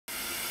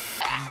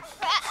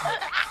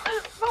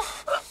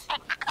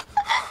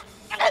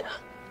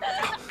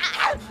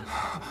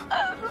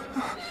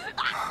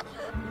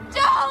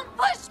Don't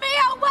push me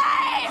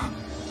away!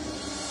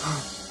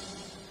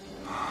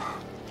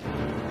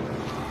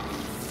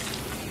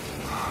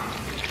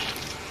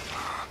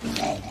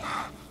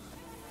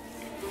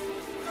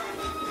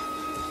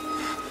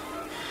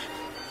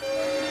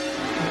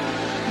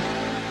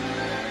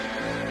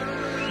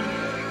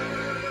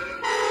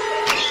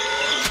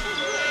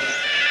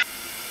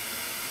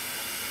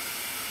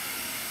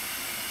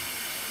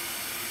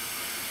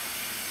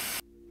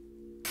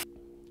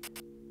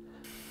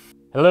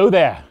 Hello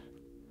there.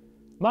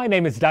 My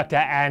name is Dr.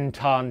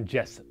 Anton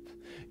Jessup,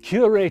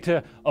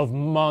 curator of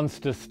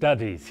monster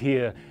studies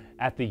here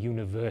at the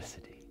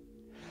university.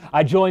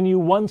 I join you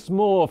once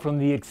more from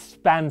the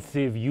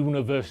expansive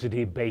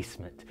university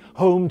basement,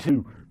 home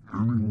to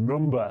a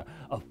number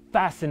of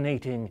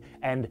fascinating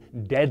and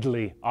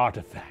deadly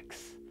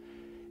artifacts,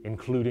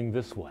 including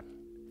this one.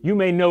 You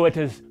may know it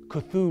as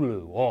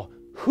Cthulhu or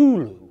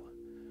Hulu,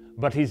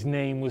 but his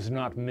name was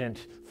not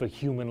meant for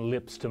human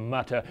lips to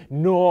mutter,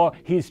 nor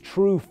his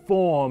true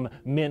form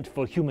meant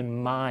for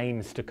human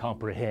minds to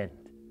comprehend.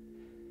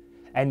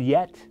 And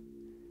yet,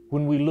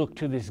 when we look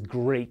to this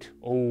great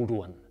old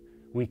one,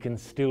 we can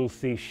still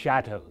see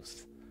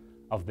shadows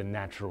of the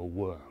natural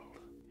world.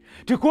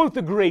 To quote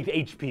the great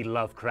H.P.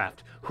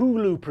 Lovecraft,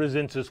 Hulu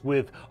presents us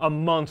with a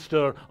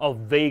monster of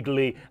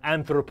vaguely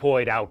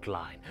anthropoid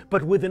outline,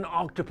 but with an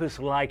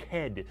octopus-like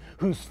head,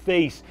 whose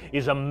face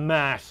is a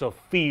mass of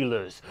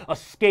feelers, a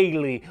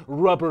scaly,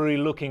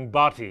 rubbery-looking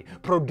body,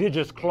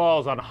 prodigious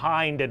claws on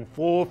hind and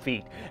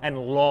forefeet, and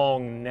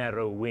long,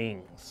 narrow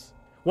wings.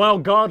 While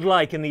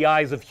godlike in the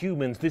eyes of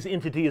humans, this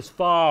entity is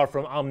far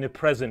from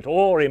omnipresent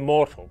or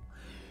immortal.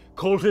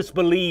 Cultists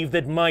believe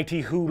that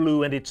mighty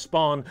Hulu and its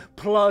spawn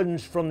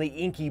plunged from the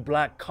inky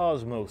black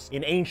cosmos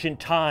in ancient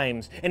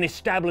times and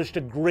established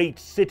a great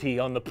city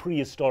on the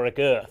prehistoric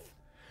Earth.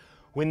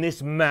 When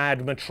this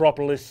mad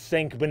metropolis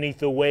sank beneath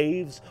the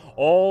waves,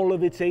 all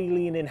of its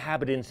alien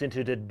inhabitants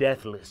entered a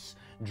deathless,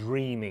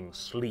 dreaming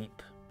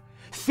sleep.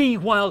 See,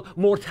 while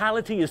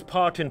mortality is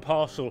part and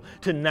parcel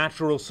to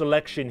natural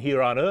selection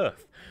here on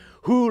Earth,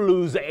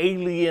 Hulu's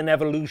alien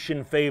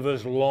evolution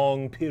favors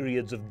long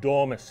periods of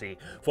dormancy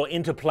for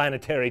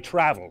interplanetary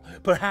travel,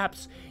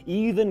 perhaps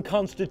even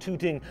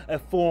constituting a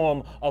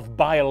form of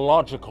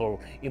biological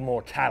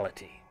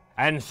immortality.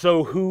 And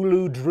so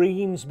Hulu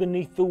dreams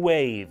beneath the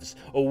waves,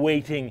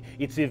 awaiting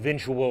its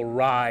eventual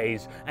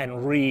rise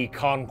and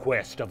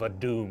reconquest of a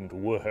doomed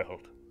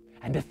world.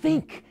 And to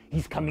think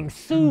he's coming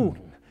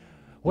soon!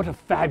 What a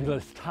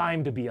fabulous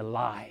time to be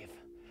alive.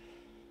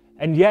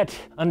 And yet,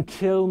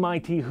 until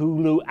mighty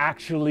Hulu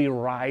actually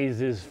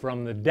rises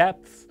from the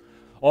depths,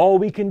 all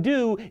we can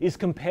do is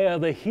compare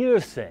the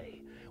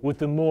hearsay with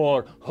the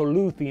more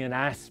Holuthian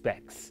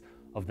aspects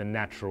of the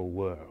natural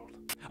world.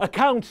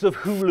 Accounts of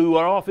Hulu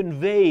are often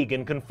vague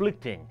and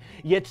conflicting,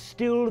 yet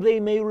still they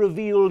may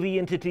reveal the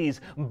entity's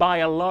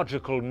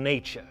biological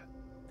nature.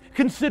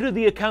 Consider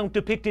the account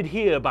depicted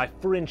here by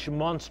French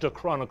monster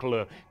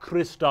chronicler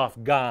Christophe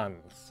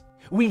Gans.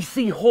 We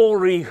see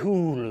hoary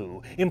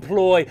Hulu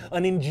employ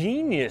an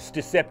ingenious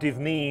deceptive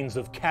means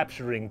of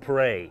capturing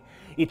prey.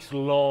 Its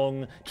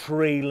long,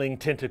 trailing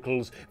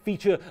tentacles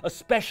feature a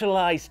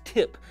specialized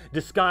tip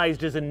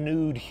disguised as a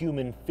nude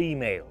human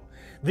female.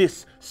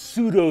 This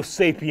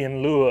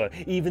pseudo-sapien lure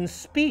even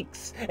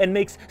speaks and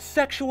makes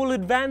sexual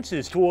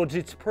advances towards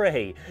its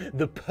prey,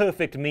 the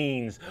perfect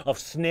means of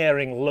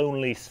snaring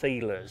lonely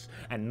sailors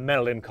and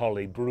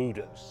melancholy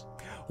brooders.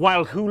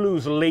 While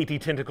Hulu's lady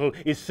tentacle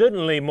is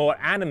certainly more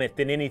animate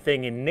than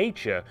anything in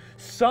nature,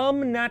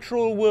 some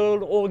natural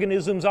world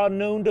organisms are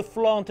known to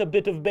flaunt a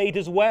bit of bait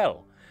as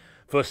well.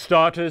 For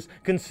starters,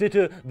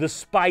 consider the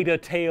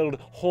spider-tailed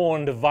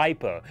horned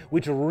viper,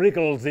 which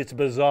wriggles its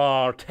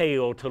bizarre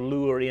tail to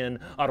lure in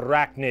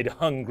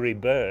arachnid-hungry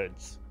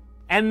birds.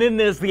 And then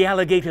there's the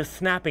alligator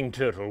snapping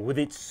turtle with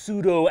its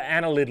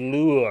pseudo-annelid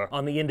lure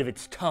on the end of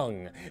its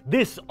tongue.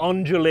 This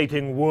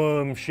undulating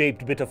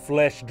worm-shaped bit of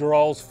flesh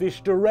draws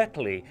fish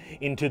directly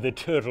into the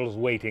turtle's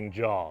waiting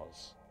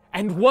jaws.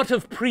 And what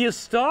of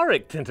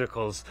prehistoric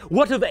tentacles?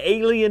 What of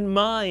alien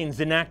minds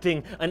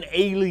enacting an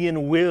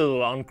alien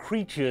will on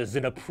creatures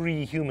in a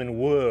pre-human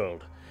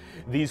world?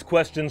 These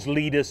questions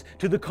lead us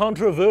to the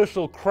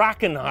controversial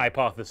Kraken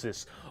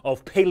hypothesis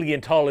of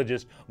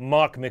paleontologist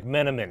Mark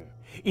McMenamin.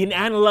 In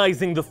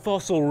analyzing the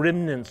fossil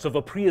remnants of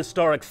a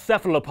prehistoric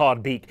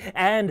cephalopod beak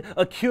and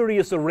a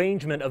curious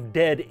arrangement of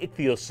dead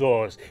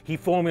ichthyosaurs, he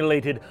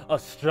formulated a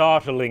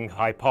startling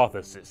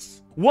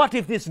hypothesis. What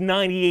if this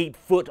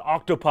 98-foot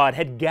octopod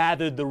had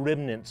gathered the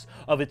remnants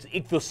of its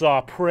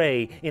ichthyosaur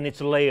prey in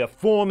its lair,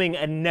 forming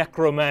a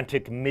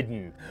necromantic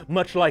midden,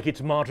 much like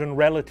its modern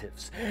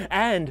relatives?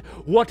 And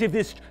what if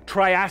this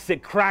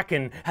Triassic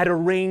kraken had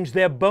arranged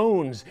their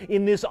bones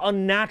in this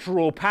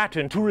unnatural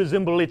pattern to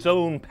resemble its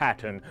own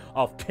pattern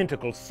of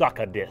tentacle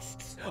sucker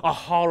discs? A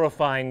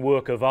horrifying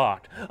work of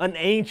art, an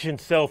ancient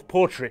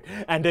self-portrait,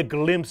 and a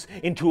glimpse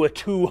into a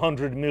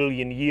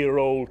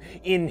 200-million-year-old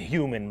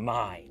inhuman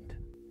mind.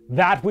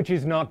 That which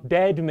is not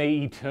dead may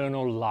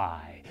eternal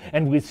lie,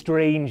 and with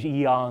strange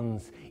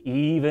eons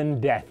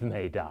even death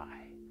may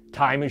die.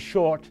 Time is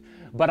short,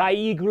 but I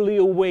eagerly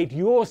await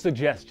your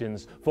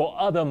suggestions for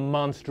other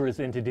monstrous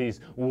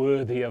entities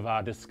worthy of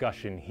our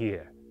discussion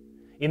here.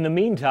 In the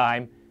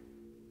meantime,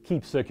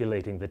 keep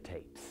circulating the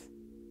tapes.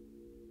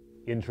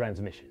 In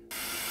transmission.